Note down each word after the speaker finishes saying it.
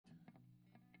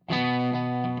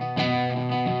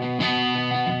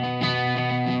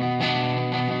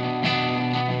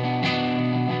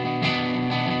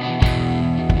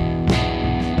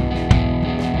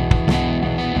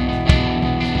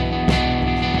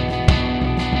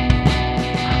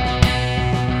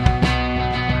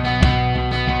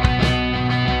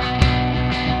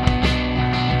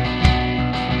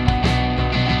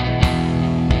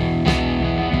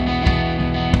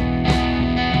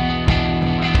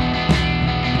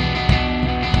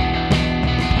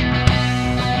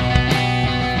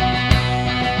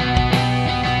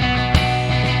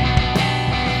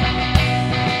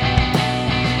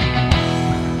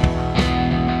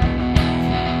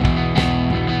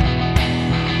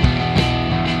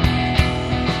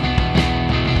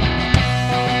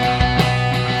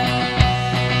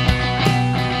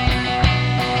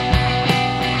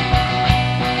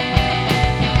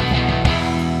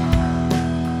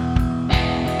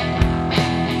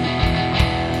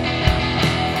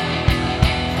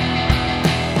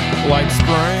Like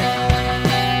spring,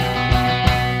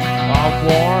 I'm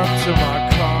warm to my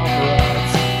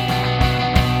comrades.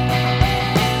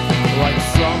 Like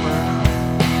summer,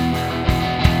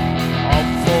 I'm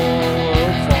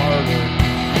full-hearted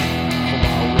for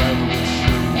my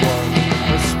revolutionary work.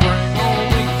 The spring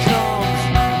only comes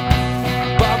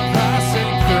by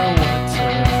passing through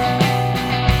winter.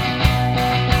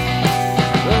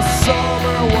 The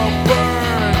summer will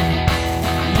burn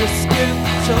your skin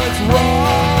till it's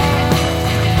raw.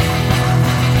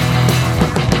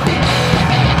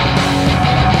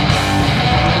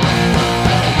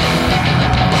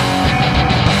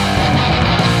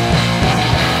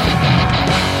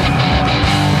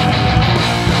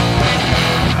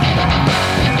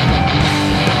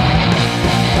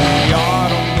 The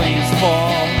autumn leaves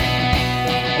fall,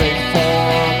 they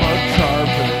form a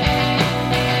carpet.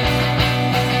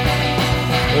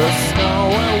 The snow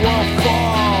it will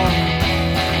fall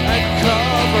and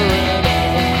cover it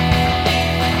up.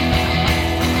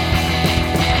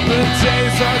 The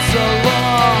days are so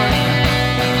long,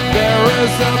 there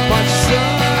isn't much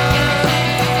sun.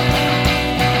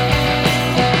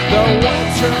 The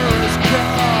winter has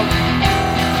come,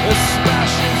 it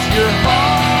smashes your heart.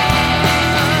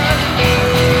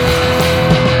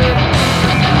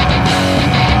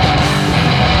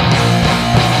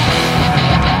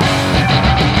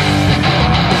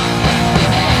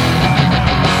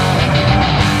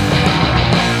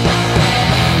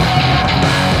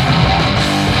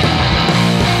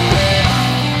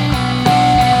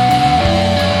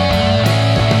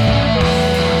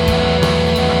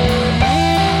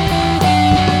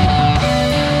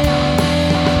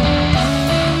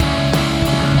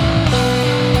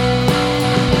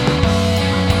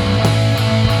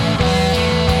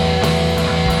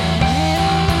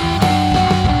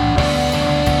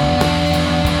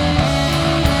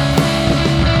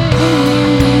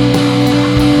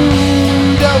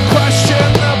 Don't question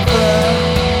the breath.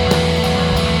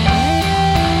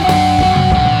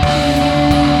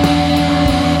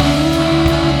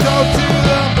 Don't do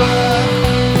the breath.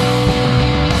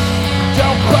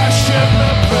 Don't question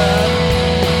the breath.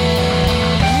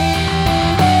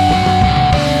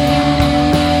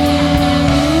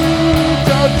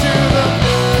 Don't do the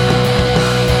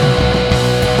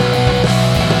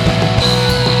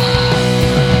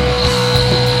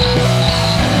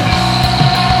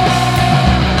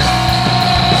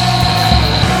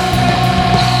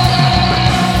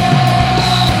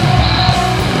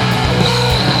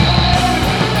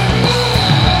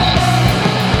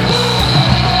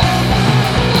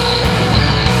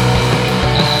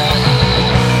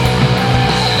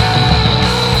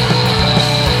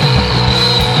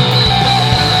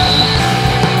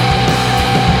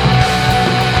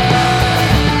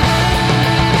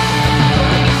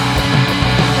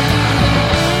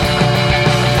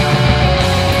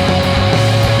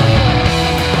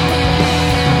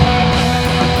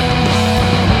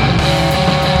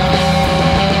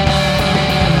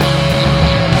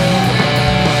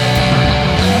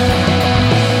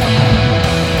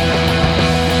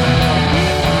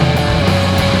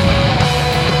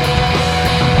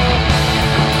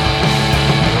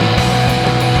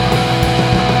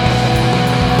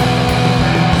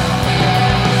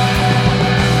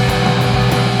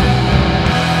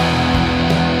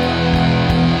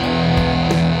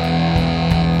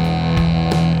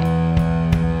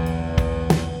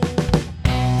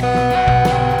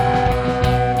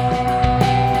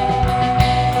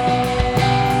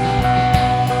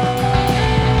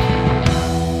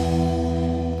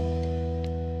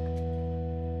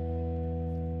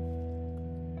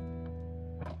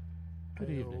Good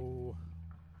evening. Hello.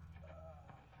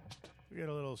 We got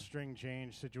a little string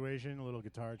change situation, a little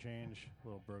guitar change, a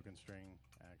little broken string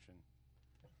action,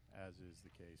 as is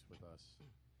the case with us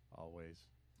always,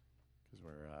 because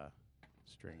we're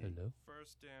stringy. Hello.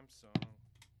 First damn song.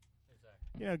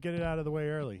 You know, get it out of the way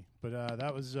early. But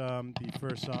that was the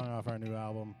first song off our new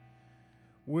album,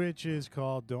 which is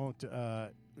called "Don't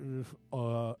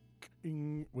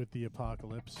with the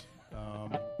Apocalypse."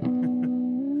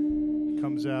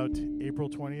 Comes out April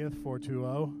 20th,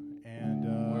 420, and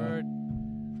Word.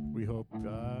 we hope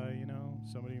you know,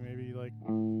 somebody maybe like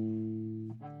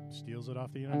steals it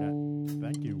off the internet.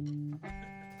 Thank you.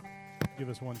 Give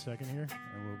us 1 second here,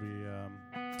 and we'll be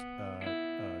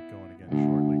going again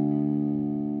shortly.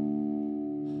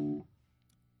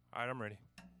 All right, I'm ready.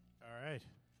 All right.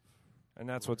 And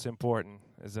that's what's important,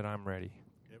 is that I'm ready.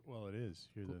 Well, it is.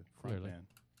 You're the front Clearly. man.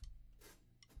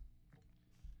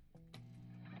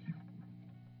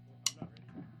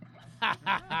 I'm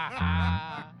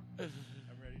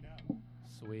ready now.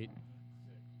 Sweet.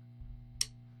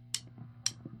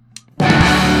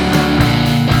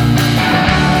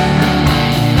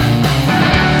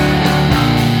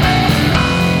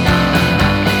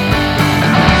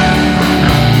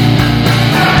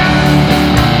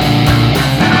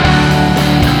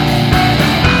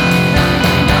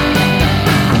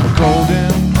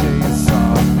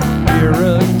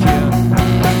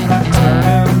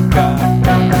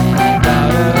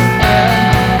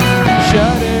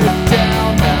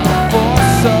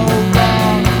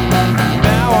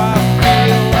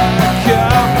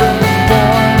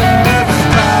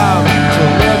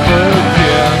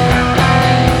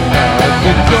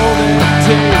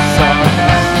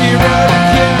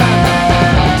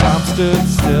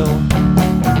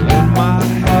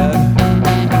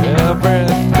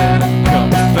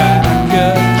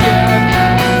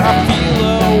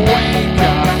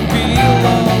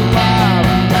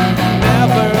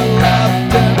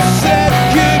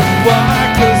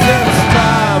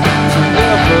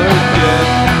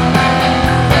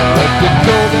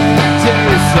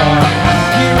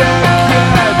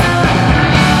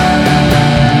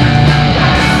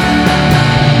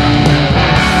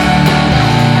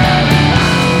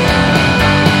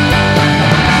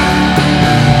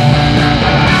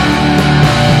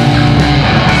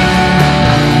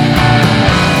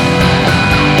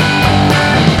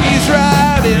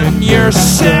 your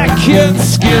second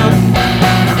skin.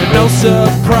 And no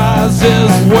surprises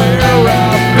where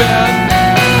I've been.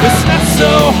 It's not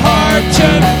so hard to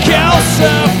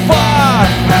calcify.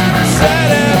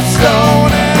 Set in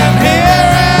stone and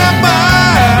here am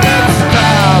I. And it's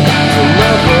time to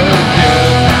live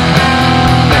again.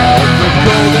 Now the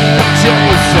golden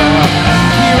days are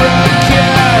here again.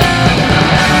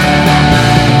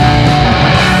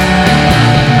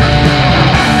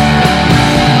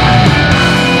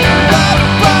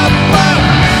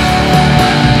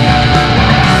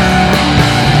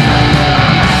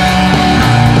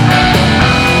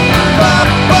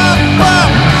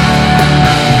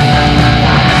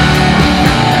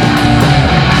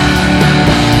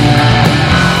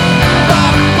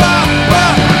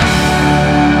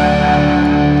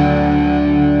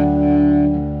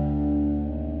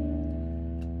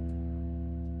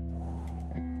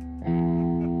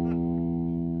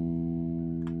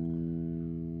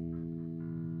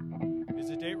 Is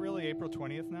the date really April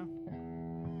 20th now?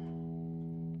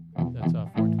 That's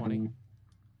 420.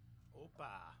 Opa.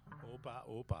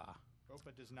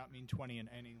 Opa does not mean 20 in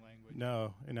any language.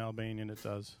 No, in Albanian it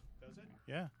does. Does it?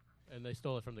 Yeah. And they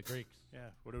stole it from the Greeks. Yeah.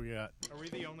 What do we got? Are we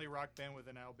the only rock band with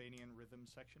an Albanian rhythm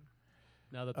section?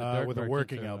 Now that the dirt With a merchants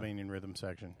working are, Albanian rhythm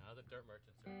section. Now the dirt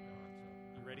merchants are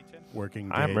gone. You ready, Tim?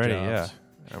 Working I'm day ready, jobs.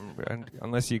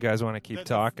 Unless you guys want to keep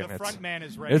talking. The It's front man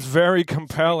is ready. it's very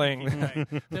compelling. Okay.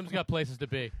 Tim's got places to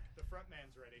be. The front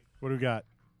man's ready. What do we got?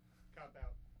 Cop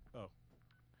out.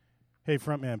 Hey,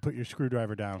 front man, put your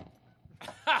screwdriver down.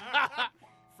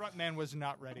 Front man was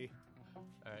not ready. All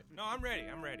right. No, I'm ready.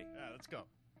 Yeah, let's go.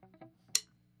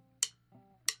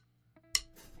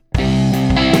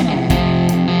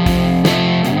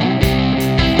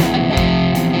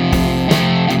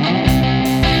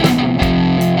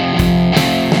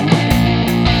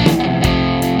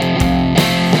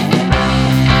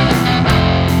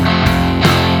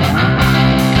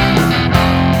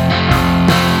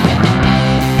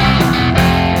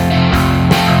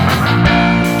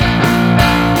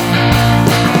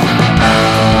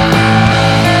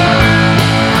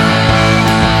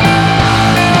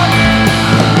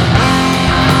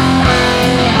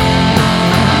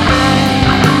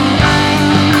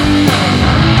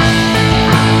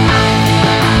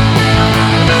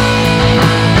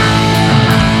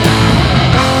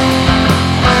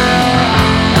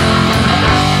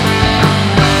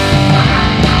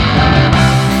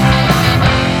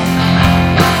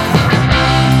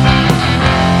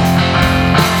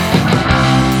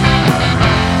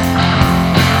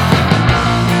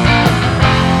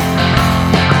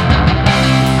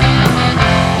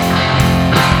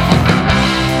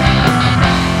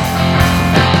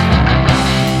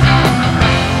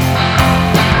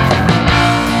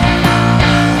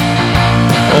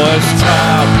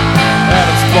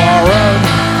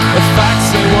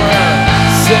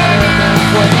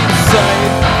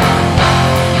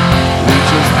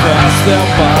 Them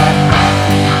by.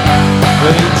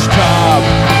 But each time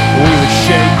we would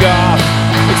shake off,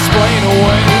 explain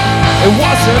away, it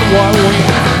wasn't what we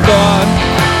thought.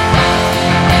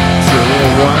 Till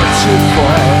it went too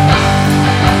far.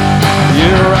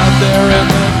 You're out there in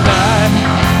the night,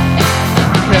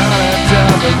 counting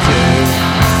down the days,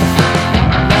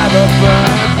 never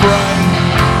burning bright,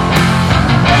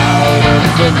 out of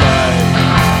the light.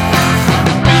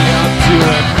 Me, I'm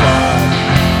doing fine.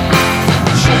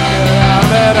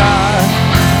 That I'm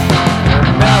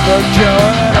never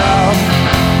going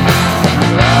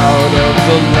out of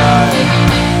the light.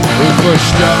 We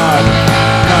pushed on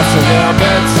past the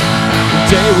limits.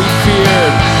 The day we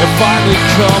feared and finally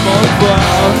come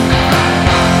about,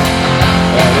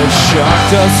 and it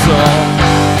shocked us all.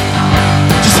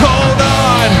 Just hold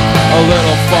on a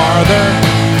little farther.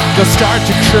 Don't start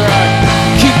to cry.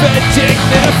 Keep it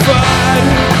dignified.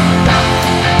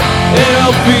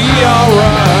 It'll be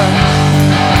alright.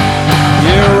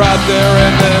 You're out there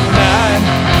in the night,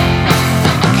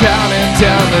 counting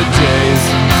down the days,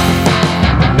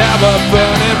 never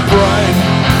burning bright,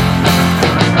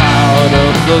 out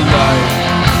of the light.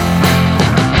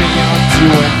 Me, I'm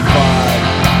doing fine,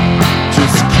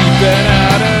 just keeping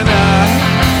out an eye,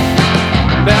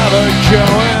 never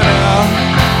going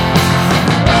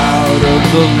out of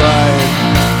the light.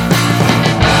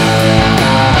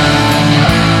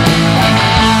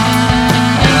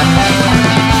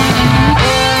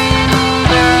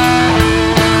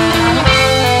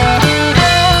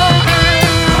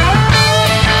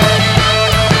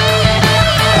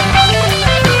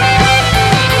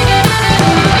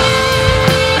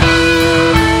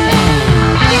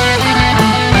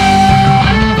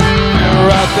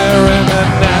 There in the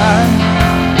night,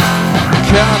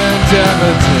 counting down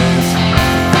the days,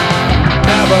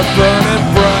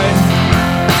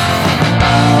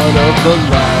 of the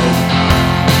light.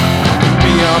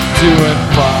 Me, I'm doing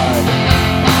fine.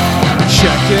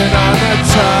 Checking on the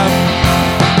time.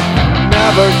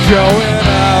 Never going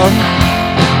out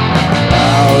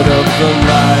of the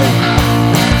light.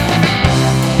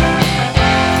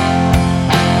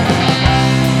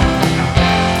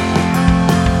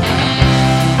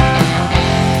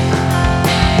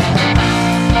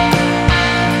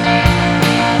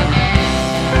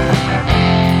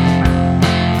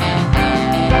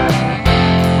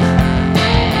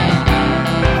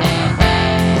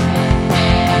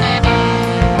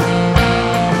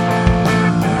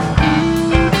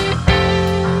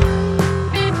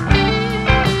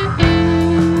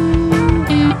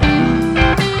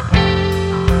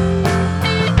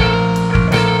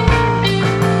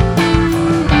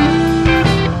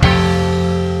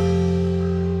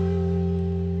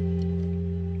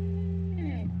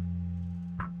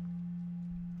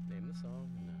 Name the song.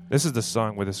 This is the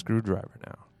song with a screwdriver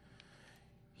now.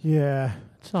 Yeah,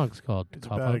 The song's called it's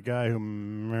Cop about Out. a guy who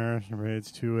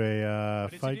masturbates to a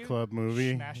What does he Fight do? Club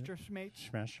movie. Masturbate?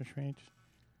 Masturbates?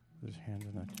 His hands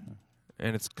in that.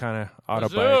 And it's kind of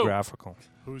autobiographical.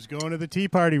 Who's going to the Tea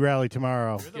Party rally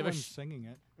tomorrow? You're the Give a one sh- singing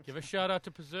it. Give a shout out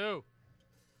to Pazoo.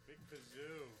 Big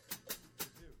Pazoo.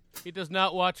 He does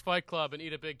not watch Fight Club and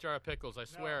eat a big jar of pickles, I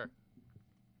swear.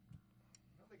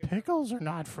 Pickles are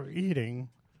not for eating.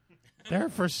 They're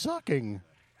for sucking.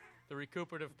 The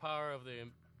recuperative power of the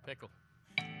pickle.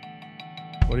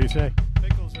 What do you say?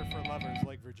 Pickles are for lovers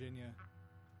like Virginia.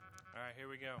 All right, here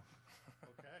we go.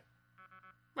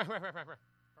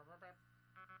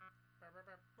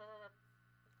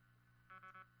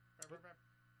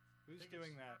 Who's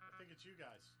doing that? I think it's you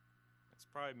guys. It's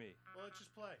probably me. Well, let's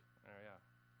just play. Oh, yeah.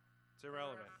 It's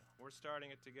irrelevant. We're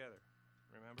starting it together.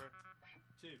 Remember?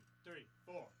 2, 3,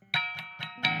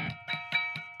 4.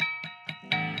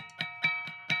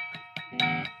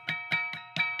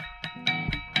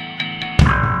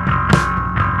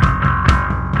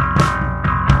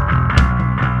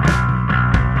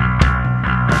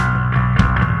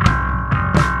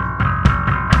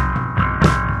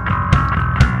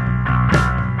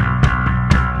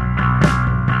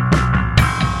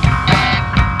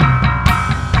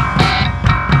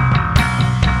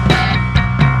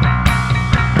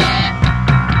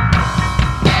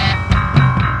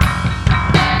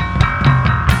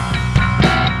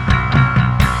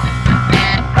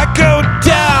 I go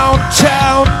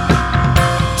downtown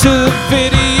to the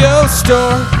video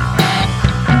store.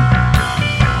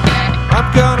 I'm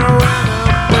gonna rent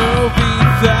a movie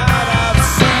that I've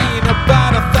seen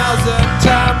about 1,000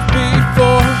 times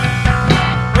before.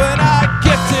 When I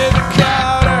get to the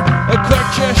counter, the clerk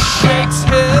just shakes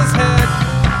his head.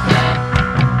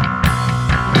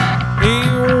 He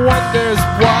wonders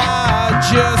why I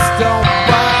just don't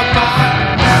buy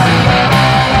mine.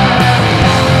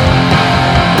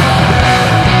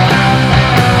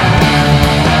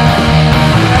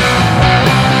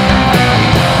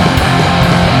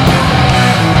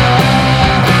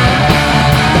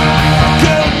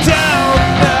 Go down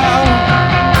now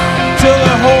to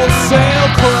the wholesale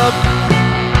club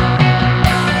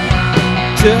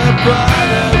to buy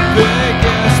the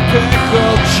biggest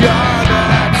pickle jar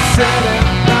that's sitting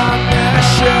on their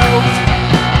shelves.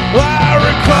 I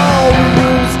recall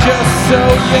rules just so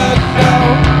you know.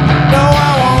 No,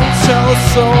 I won't tell a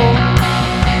soul.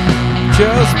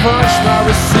 Just punch my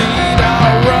receipt,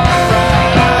 I'll run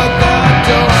right out the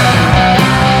door.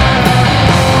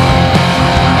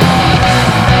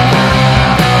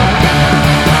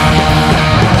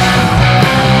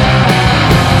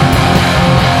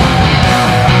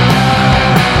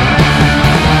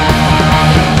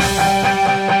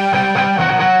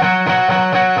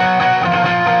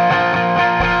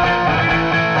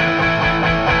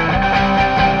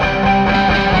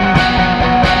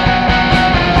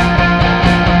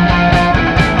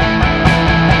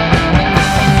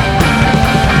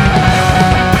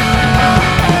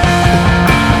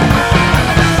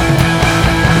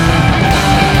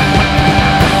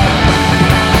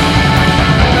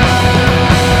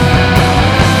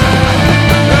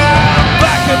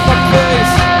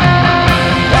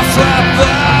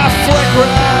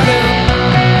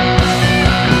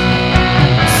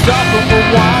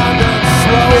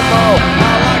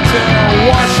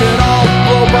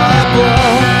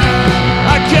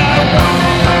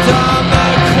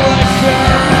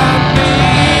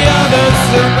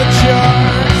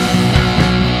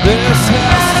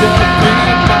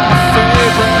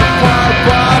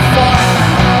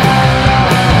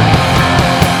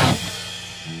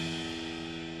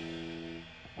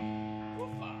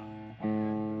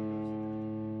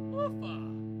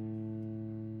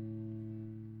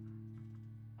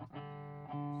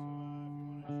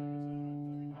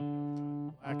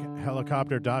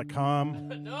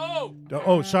 Helicopter.com. No!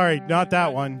 Oh, sorry, not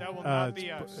that one. That will not be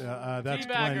it's, us. that's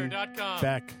Glenn Teabagger.com.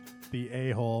 Beck, the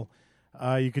a-hole.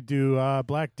 You could do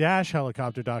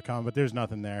black-helicopter.com, but there's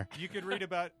nothing there. You could read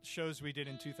about shows we did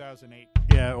in 2008.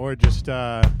 Yeah, or just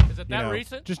Is it that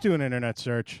recent? Just do an internet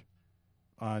search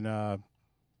on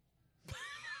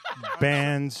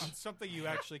bands, On something you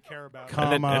actually care about.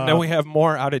 And then we have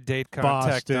more out-of-date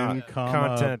Boston,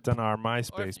 content on our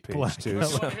MySpace page, Black too.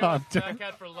 If you So. want to hear what Zach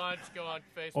had for lunch, go on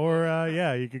Facebook. or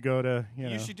you could go to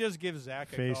You should just give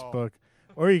Zach a call. Facebook,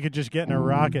 or you could just get in a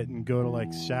rocket and go to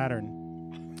like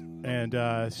Saturn and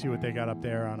see what they got up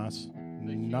there on us.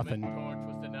 The Nothing. Human Torch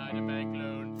was denied a bank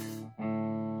loan.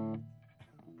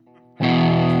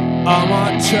 I'm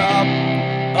on top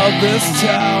of this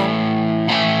town.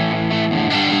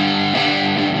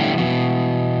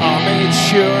 I made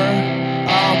sure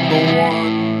I'm the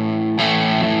one.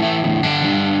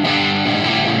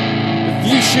 If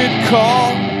you should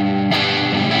call,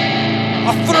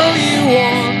 I'll throw you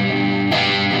on.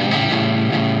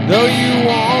 Though you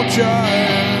won't try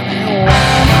anyone.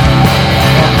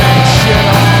 I made shit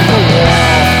on the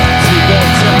wall. To the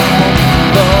town,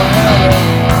 the heaven.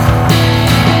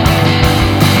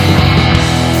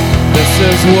 This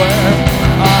is where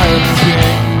I am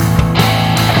king.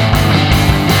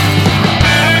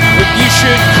 If you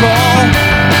should call,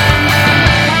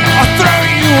 I'll throw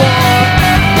you on.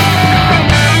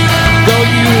 Though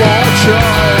you won't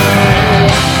try,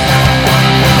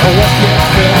 I won't get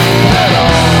paid at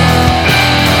all.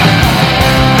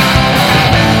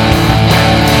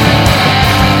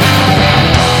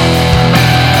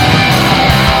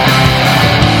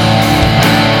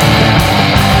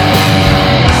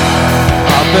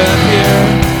 I've been here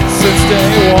since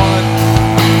day one.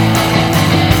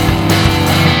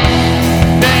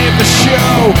 Name the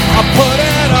show, I put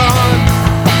it on.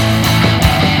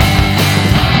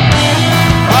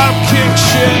 I'm king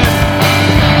shit,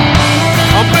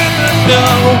 I'm in the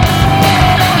know.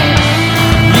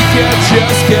 You can't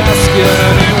just gasket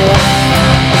anyone,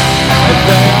 and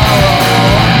they are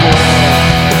all on board.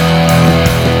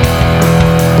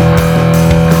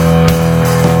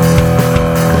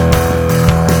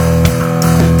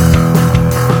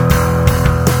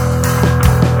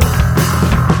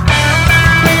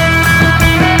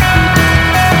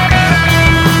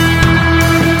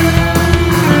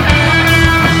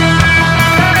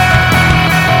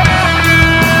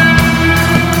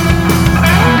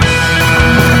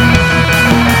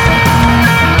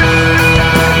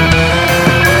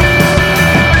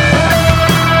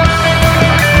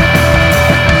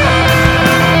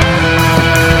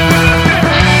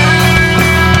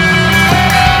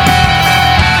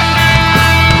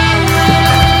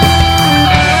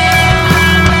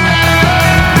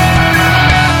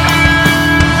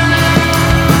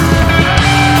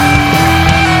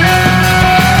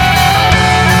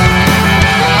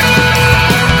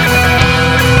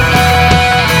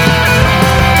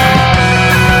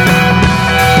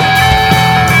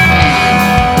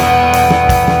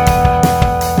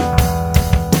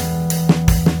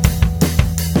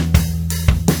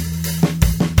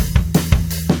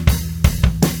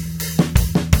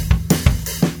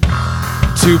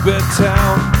 Two-bit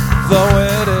town, though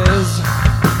it is.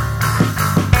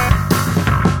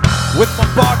 With my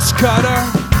box cutter,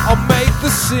 I'll make the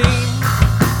scene.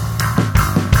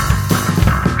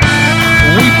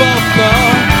 We both know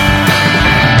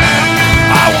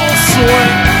I won't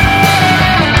swing.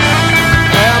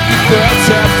 Empty threats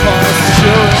have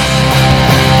posturing.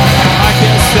 I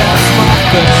guess that's my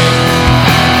thing.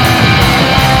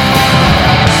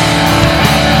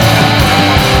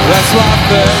 That's my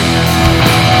thing.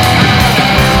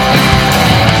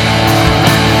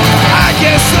 I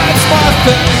guess that's my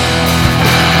thing.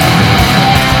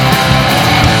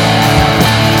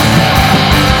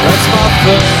 That's my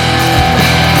thing.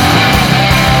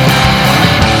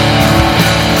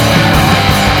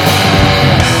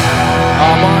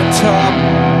 I'm on top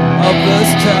of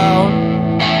this town.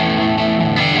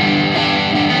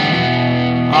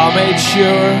 I made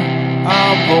sure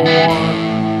I'm the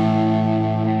one.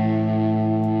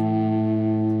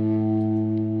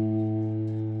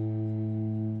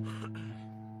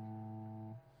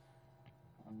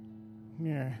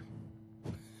 Yeah.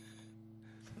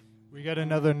 We got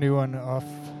another new one off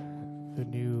the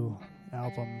new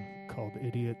album called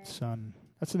Idiot Son.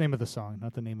 That's the name of the song,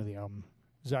 not the name of the album.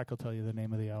 Zach will tell you the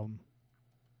name of the album.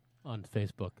 On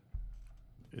Facebook.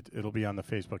 It'll be on the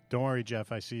Facebook. Don't worry,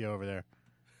 Jeff. I see you over there.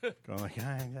 Going like,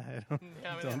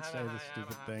 don't say this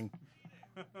stupid thing.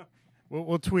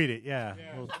 We'll tweet it. Yeah,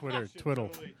 we'll twiddle,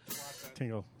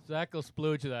 tingle, Zach will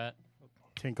splooge that.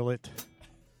 tinkle it.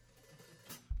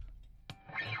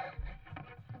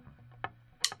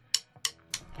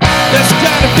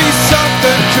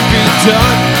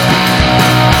 done.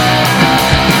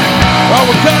 Or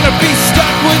we're gonna be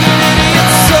stuck with an idiot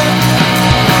son.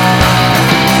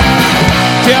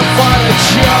 Can't find a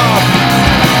job,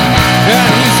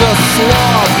 and he's a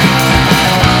slob.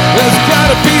 There's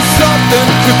gotta be something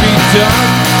to be done.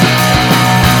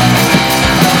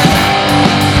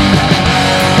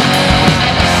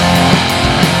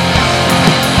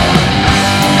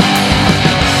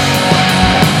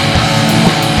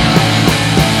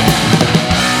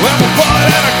 Well, my bud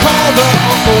and I called her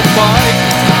Uncle Mike.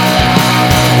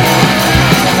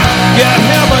 Get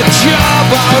him a job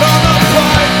out on the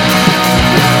pike.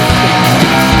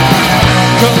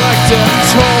 Collecting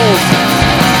tolls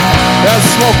and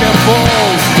smoking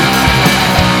bowls.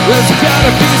 There's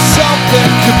gotta be something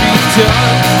to be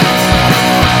done.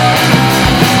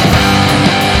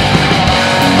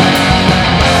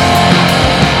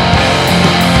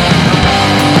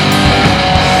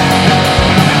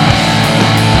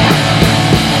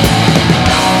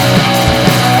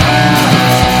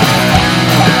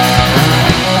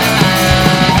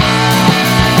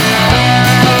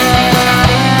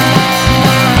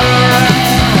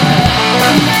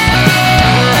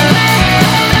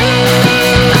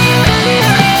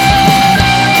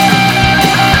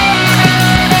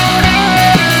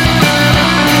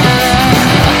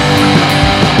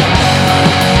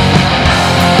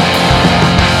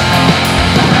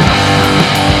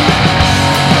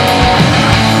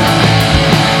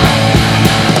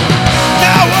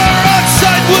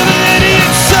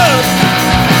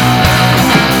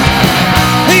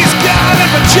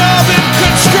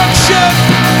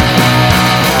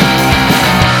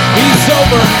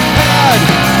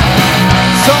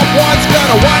 Someone's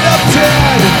gonna wind up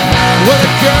dead with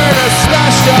a girder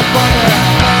smashed up on their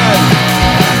head.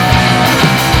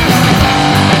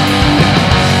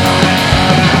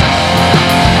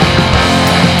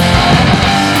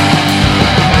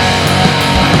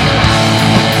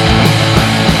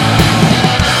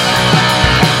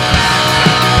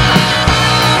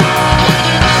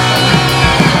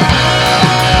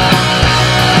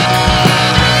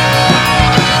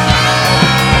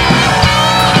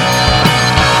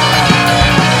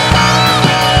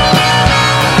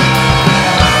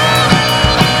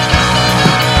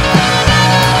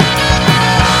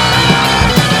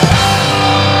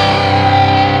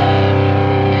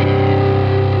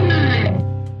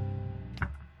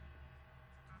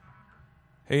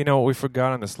 Hey, you know what we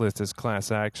forgot on this list is Class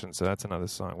Action, so that's another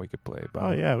song we could play.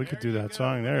 Oh, yeah, we could do that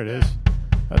song. There it is.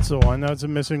 That's the one. That's a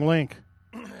missing link.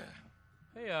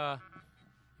 Hey,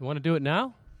 you want to do it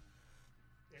now?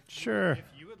 Sure. If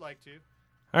you would like to.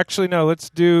 Actually, no, let's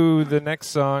do the next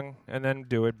song and then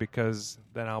do it, because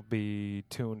then I'll be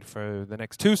tuned for the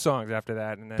next two songs after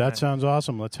that. And then That sounds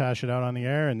awesome. Let's hash it out on the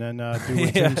air and then do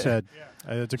what Yeah. Tim said.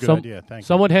 That's a good idea. Thank you.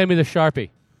 Someone hand me the Sharpie.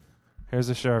 Here's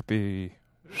a Sharpie.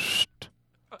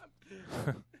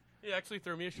 He actually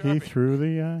threw me a Sharpie. He threw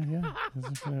the,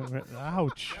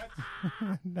 ouch.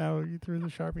 Now you threw the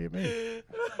Sharpie at me.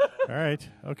 All right.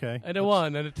 Okay. And a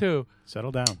 1 and a 2.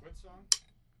 Settle down.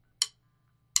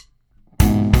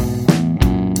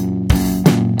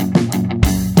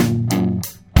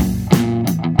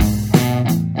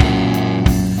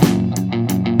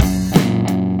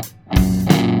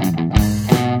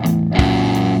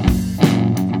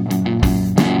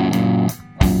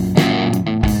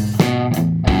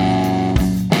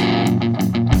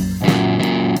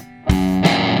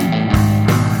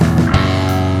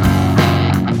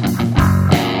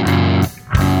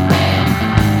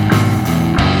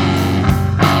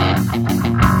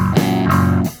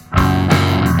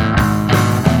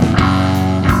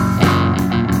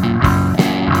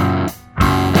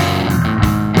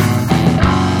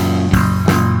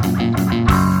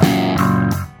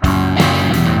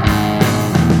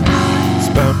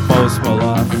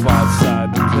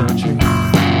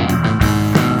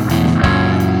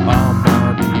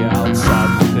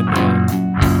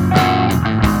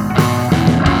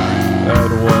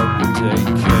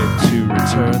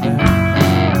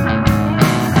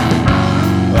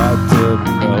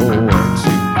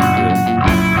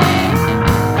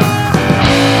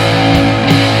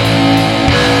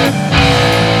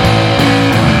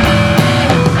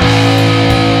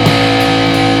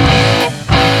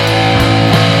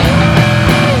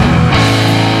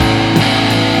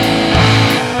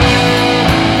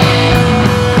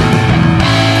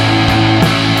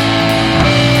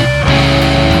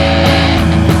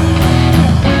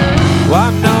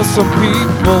 Some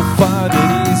people find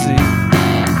it easy.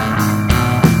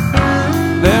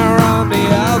 They're on the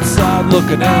outside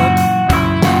looking in.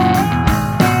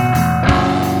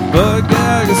 But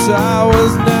I guess I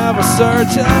was never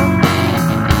certain.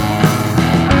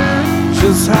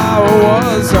 is how it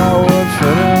was, I would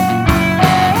fit in.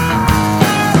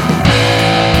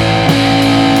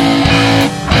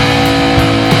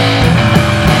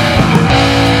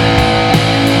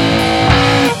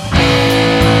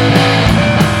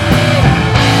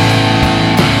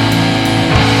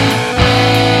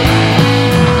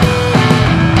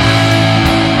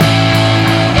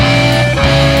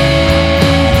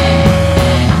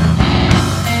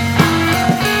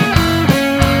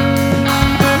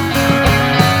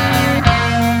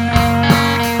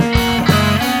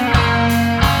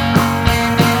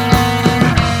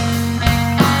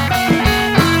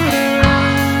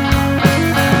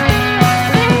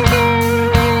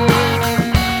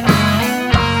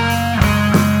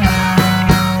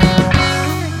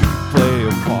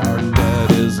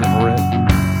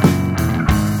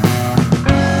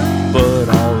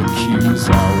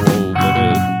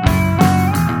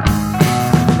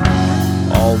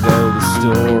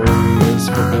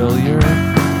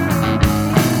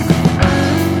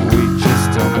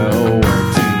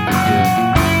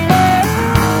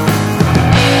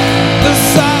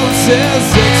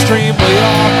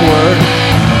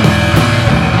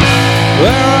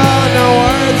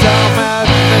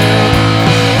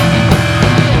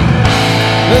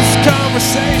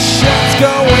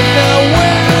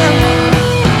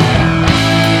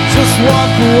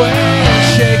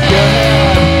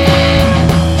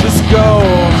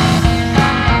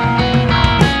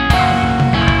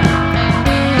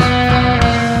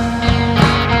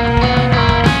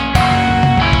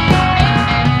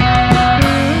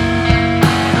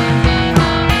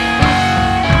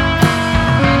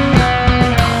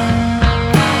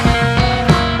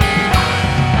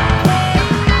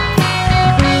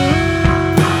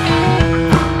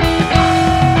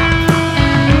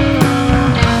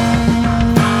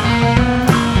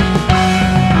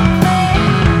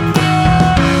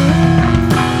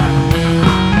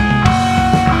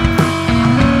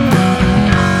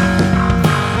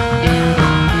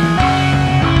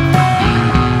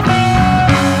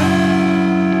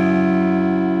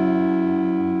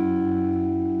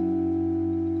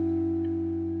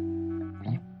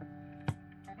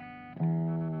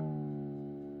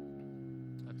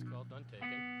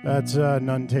 That's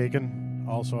None Taken,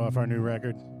 also off our new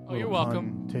record. Oh, you're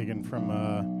welcome. Taken from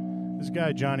this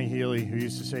guy, Johnny Healy, who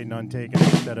used to say None Taken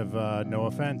instead of No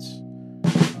Offense.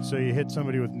 So you hit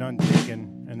somebody with None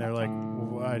Taken, and they're like,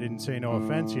 well, I didn't say no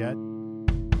offense yet.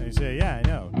 And you say, yeah, I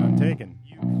know, None Taken.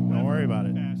 Don't worry about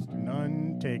it.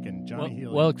 None Taken. Johnny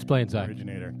Healy. Well explained, Zach.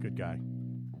 Originator. Good guy.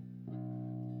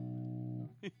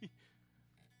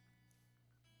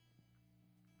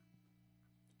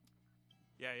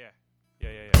 Yeah.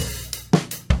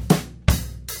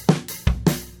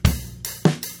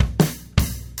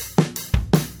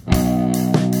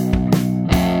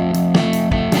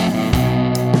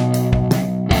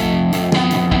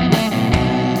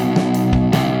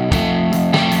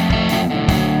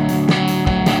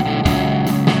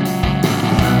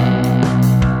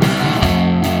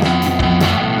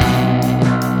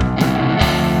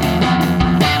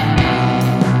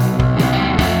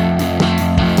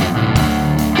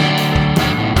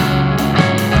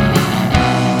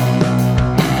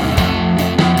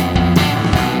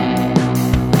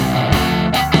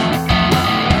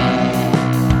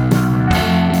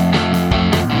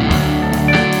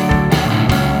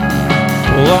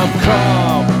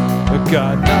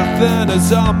 Got nothing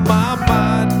is on my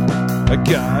mind. I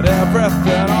got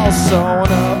everything all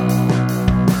sewn up.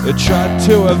 I tried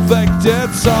to evict,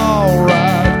 it's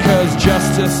alright, 'cause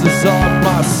justice is on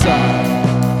my side.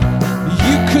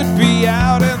 You could be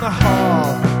out in the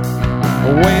hall,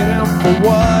 waiting for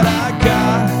what I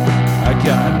got. I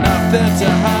got nothing to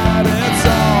hide, it's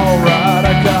alright.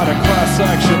 I got a class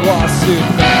action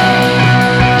lawsuit now.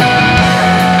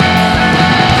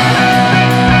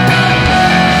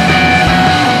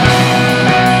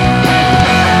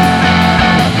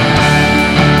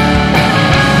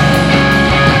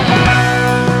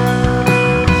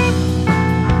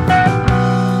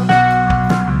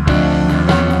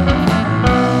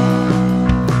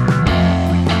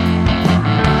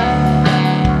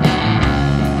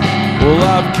 Well,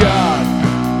 I've got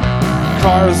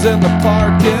cars in the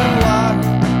parking lot.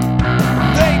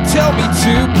 They tell me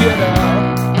to get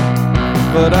out,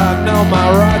 but I know my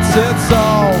rights, it's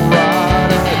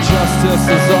alright, and justice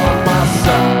is on my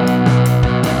side.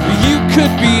 You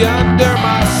could be under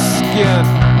my skin,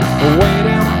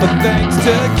 waiting for things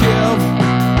to give.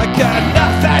 I got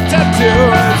nothing to do,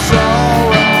 it's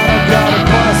alright. I got a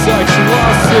class action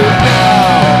lawsuit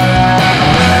now.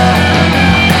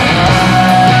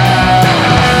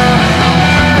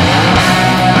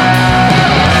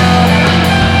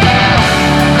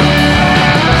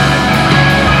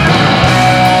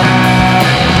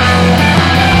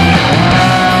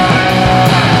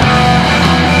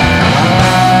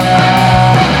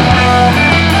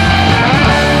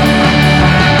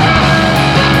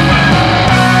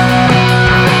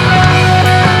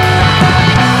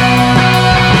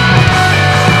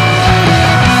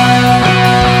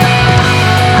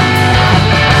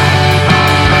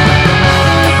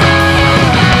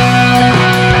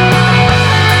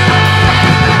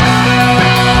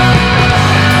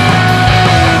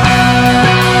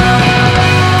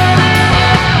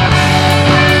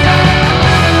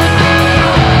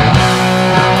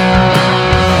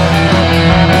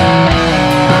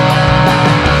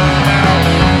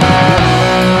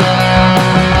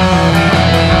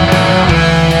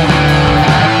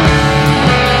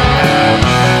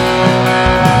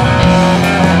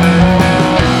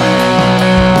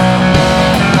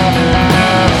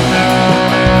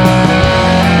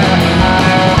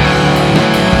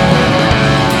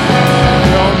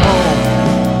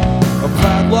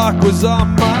 was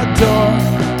on my door,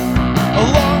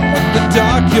 along with the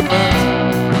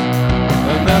document.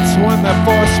 And that's when they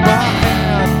forced my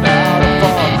hand out of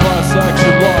our class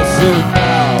action lawsuit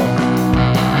now.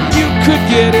 You could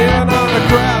get in on the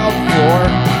ground floor,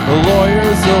 the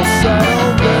lawyers will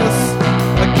settle this.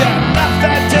 I got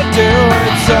nothing to do,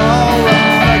 it's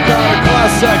alright, I got a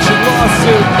class action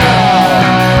lawsuit now.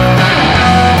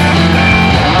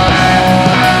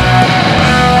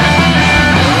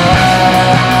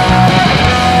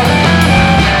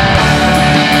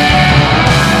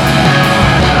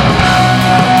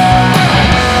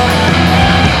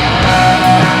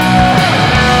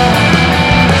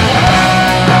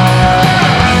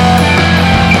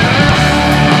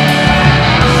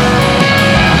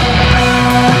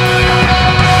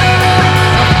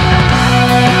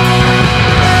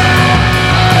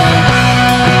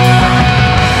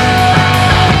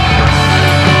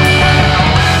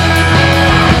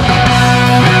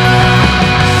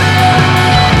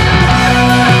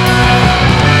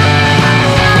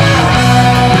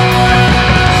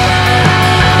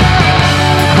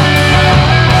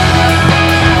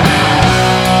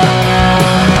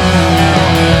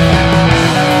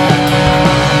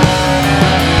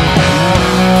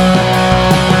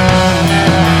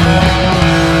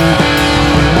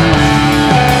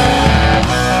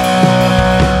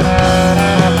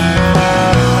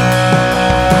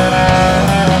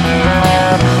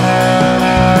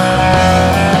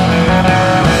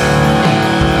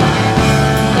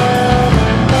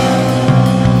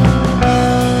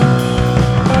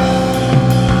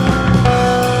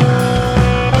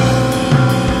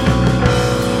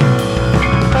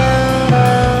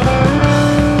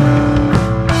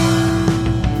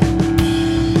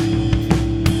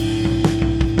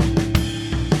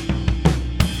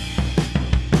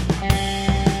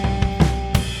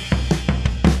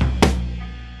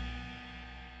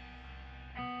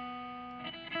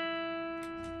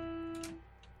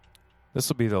 This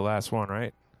will be the last one,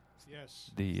 right? Yes.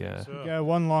 We got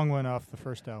one long one off the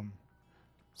first album.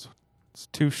 It's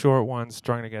two short ones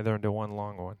strung together into one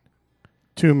long one.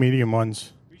 Two medium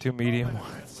ones. Two medium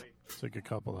ones. It's like a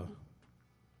couple of.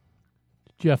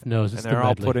 Jeff knows it's and they're all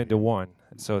medley. put into one.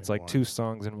 So it's like One. two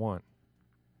songs in one.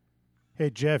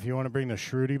 Hey, Jeff, you want to bring the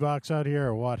Shruti box out here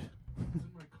or what?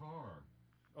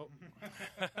 We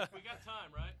got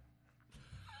time, right?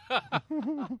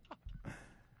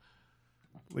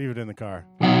 Leave it in the car.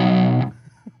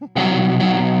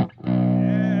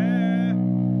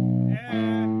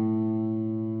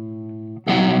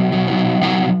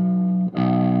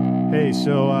 Hey,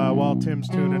 so while Tim's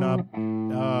tuning up,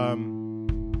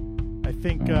 I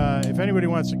think if anybody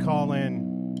wants to call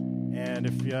in, and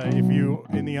if you,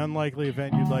 in the unlikely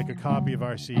event you'd like a copy of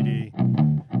our CD,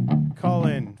 call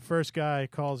in. First guy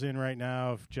calls in right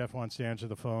now. If Jeff wants to answer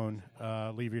the phone,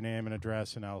 leave your name and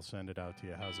address, and I'll send it out to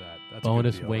you. How's that? That's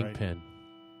Bonus a good deal, wing right? pin.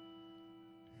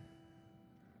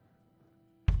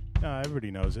 No,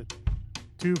 everybody knows it.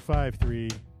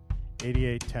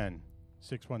 253-8810.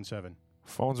 617.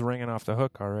 Phone's ringing off the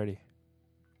hook already.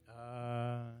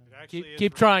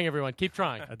 Keep trying, everyone. Keep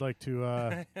trying. I'd like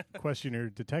to question your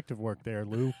detective work there,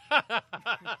 Lou.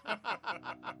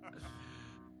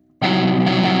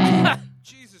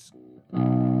 Jesus. We'll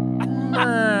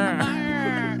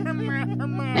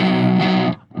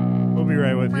be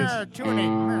right with you.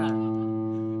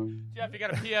 Jeff, you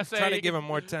got a PSA. Trying to give him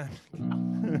more time.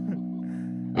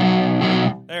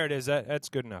 There it is. That's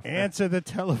good enough. Answer the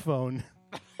telephone.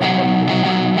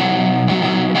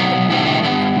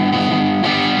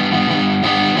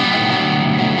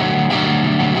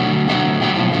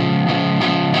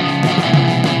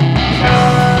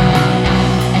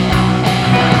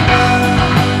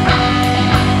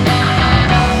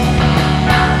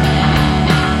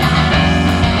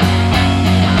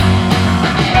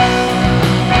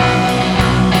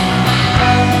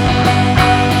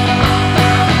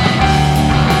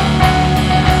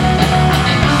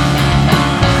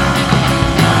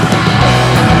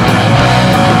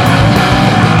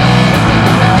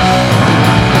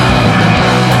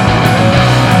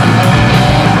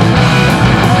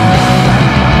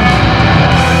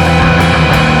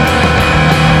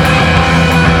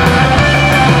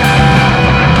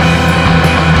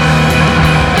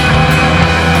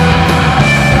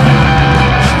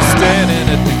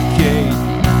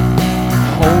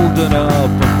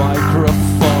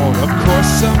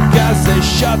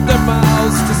 Shut their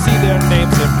mouths to see their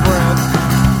names in print.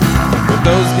 But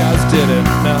those guys didn't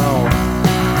know.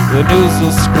 The news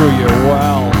will screw you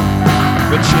well.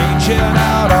 But changing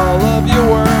out all of your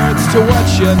words to what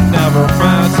you never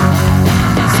meant.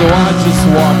 So I just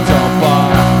walked on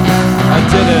by. I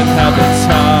didn't have the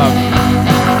time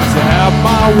to have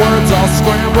my words all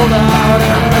scrambled out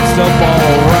and mixed up all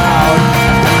around.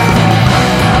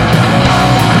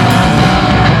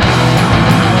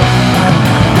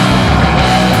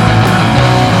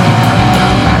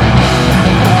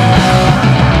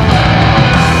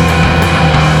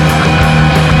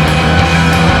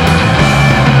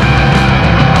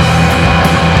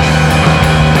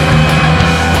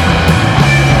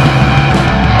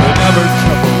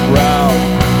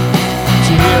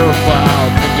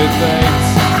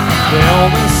 They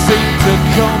only seem to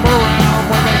come around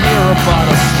when they hear about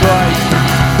a strike.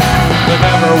 They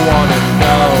never want to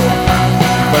know,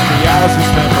 but the hours we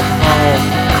spend from home.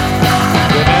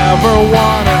 They never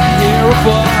want to hear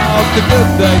about the good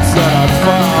things that I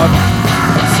found.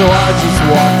 So I just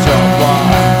walked on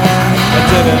by. I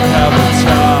didn't have the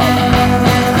time.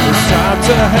 It's time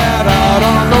to head out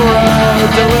on the road,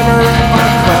 delivering my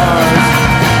cars.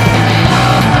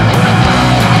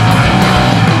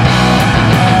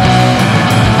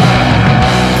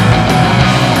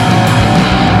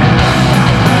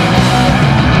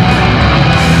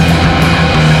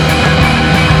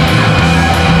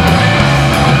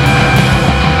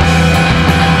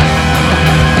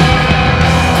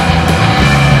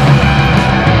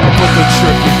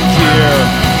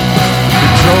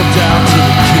 Down to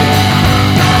the king.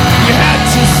 You had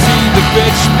to see the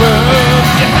bitch move.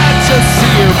 You had to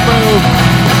see her move.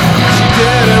 She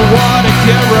didn't want to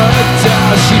get run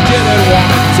down. She didn't want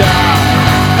to die.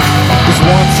 'Cause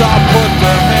once I put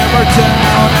the hammer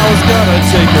down, I was gonna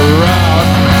take her out.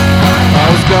 I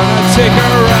was gonna take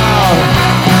her out,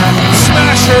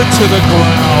 smash her to the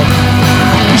ground.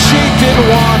 She didn't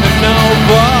want to know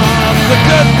about the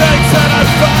good things that I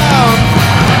found.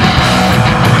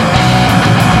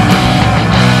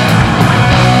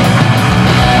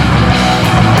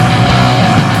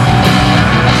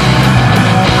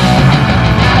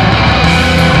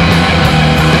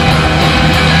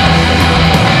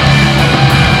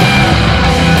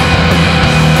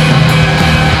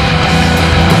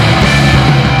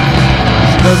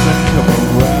 Doesn't come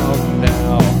around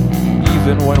now,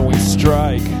 even when we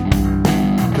strike.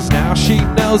 'Cause now she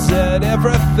knows that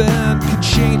everything could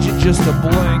change in just a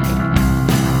blink.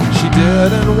 She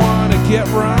didn't want to get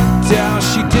run down,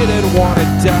 she didn't want to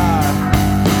die.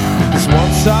 'Cause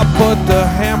once I put the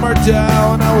hammer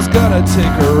down, I was gonna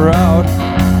take her out.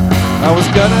 I was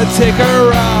gonna take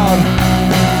her out,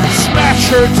 smash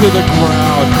her to the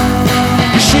ground.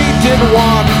 She didn't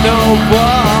want to know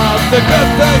about the good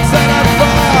things that I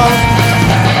found.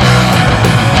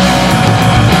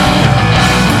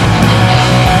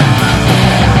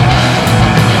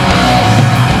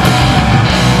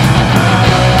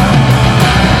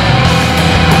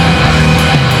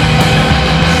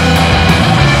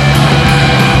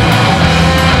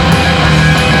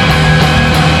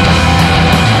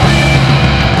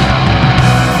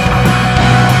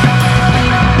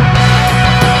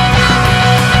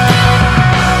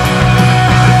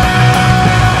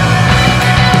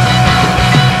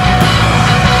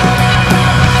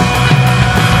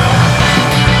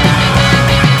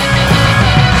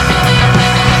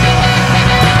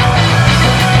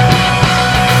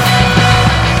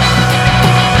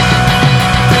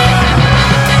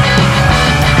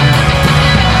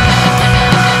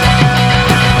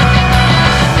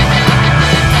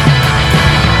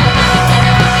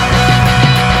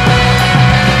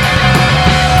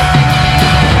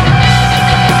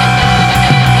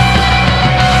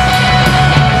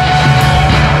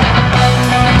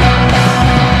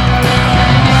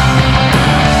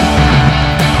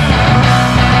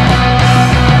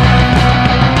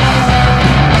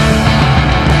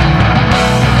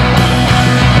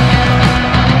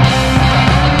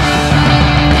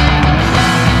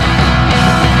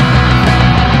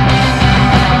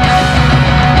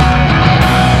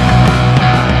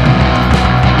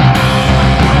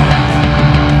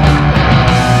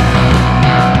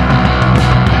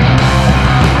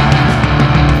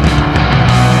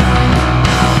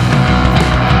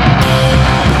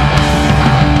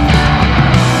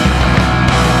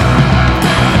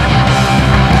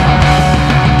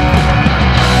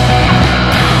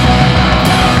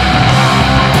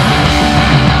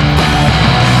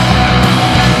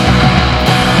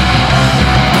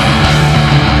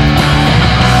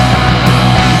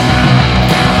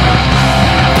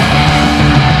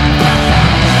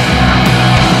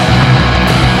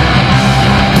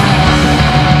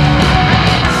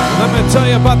 Tell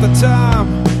you about the time.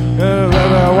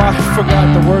 I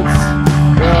forgot the words.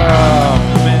 Oh,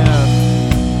 man.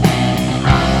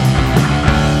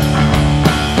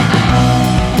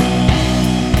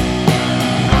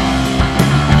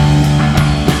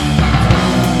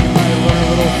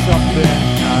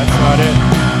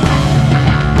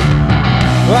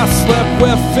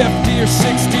 50 or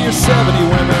 60 or 70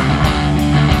 women,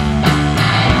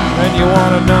 and you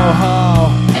want to know how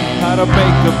to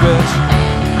make the bitch,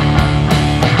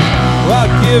 well,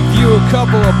 I'll give you a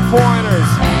couple of pointers.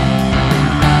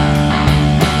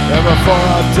 And before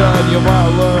I'm done, you might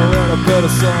learn a little bit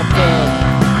of something.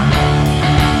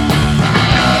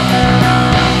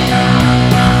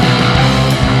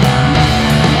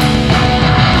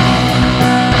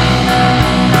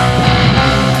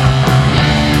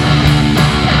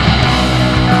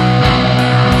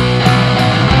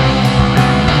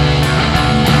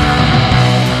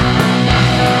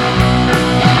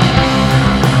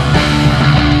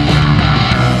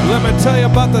 Let me tell you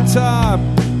about the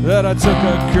time that I took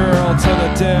a girl to the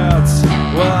dance.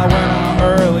 Well, I went out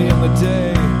early in the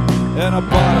day and I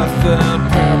bought a thin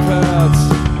pair of pants.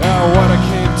 And when it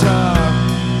came time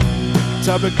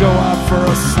to go out for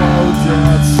a slow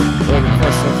dance, looking for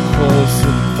some clothes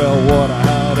and felt what I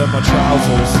had in my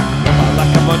trousers and my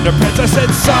lack of underpants. I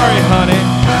said, sorry honey,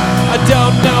 I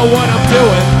don't know what I'm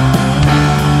doing.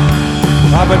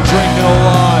 I've been drinking a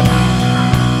lot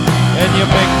and you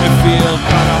make me feel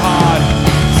kinda hot.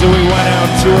 So we went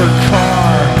out to her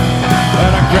car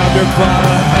and I grabbed her by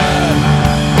the head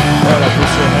and I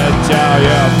pushed her head down,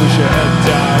 yeah, I pushed her head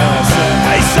down and I said,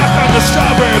 hey, suck on the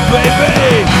strawberry,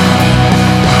 baby.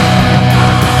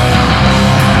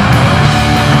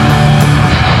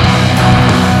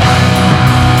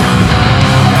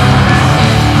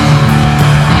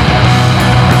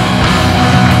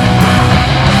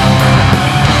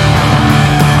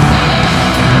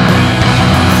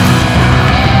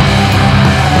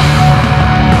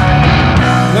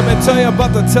 Let me tell you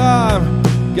about the time,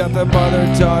 got the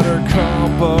mother-daughter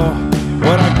combo.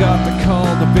 When I got the call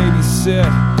to babysit,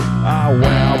 I went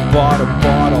out, bought a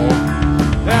bottle.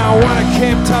 Now when it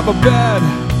came time of bed,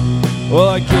 well,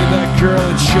 I gave that girl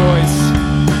a choice.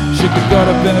 She could go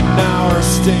to bed now or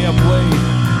stay up late,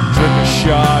 drink a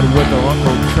shot with her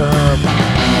Uncle Kerm.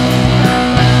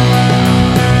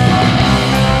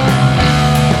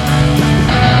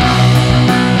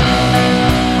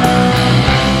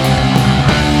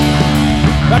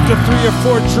 After 3 or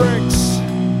 4 drinks,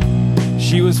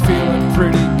 she was feeling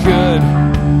pretty good.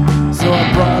 So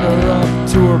I brought her up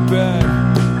to her bed,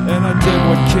 and I did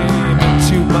what came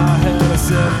into my head. I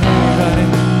said, hey honey,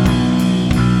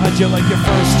 how'd you like your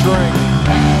first drink?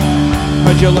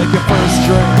 How'd you like your first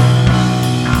drink?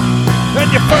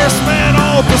 And your first man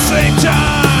all at the same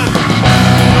time.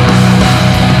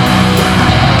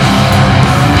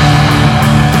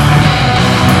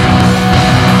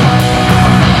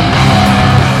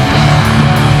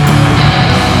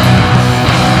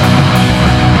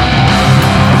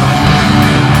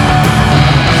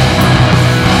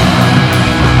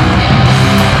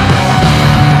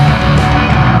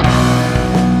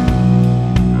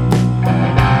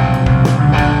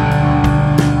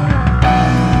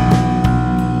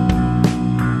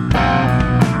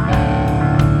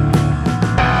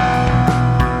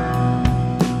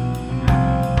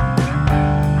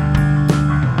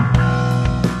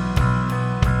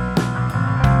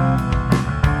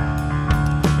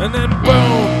 And then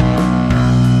boom,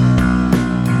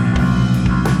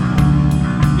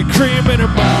 you cream in her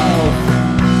mouth.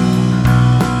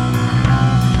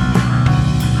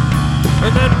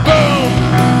 And then boom,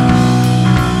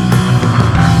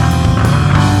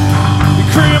 you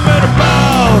cream in her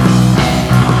mouth.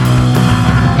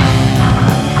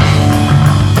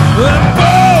 And then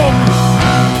boom,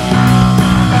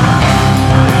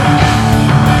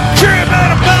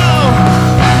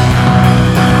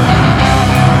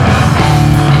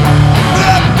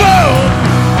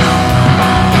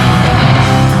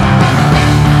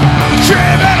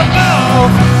 cream in her mouth.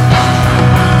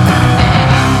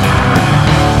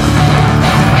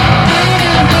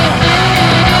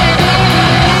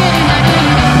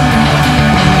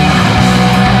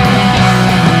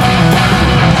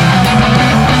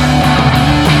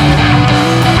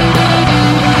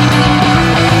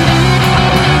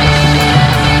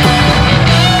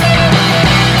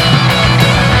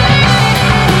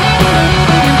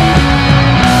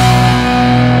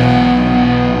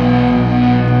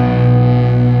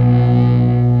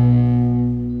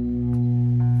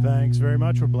 Thanks very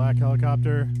much for Black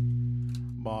Helicopter,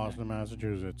 Boston,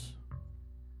 Massachusetts.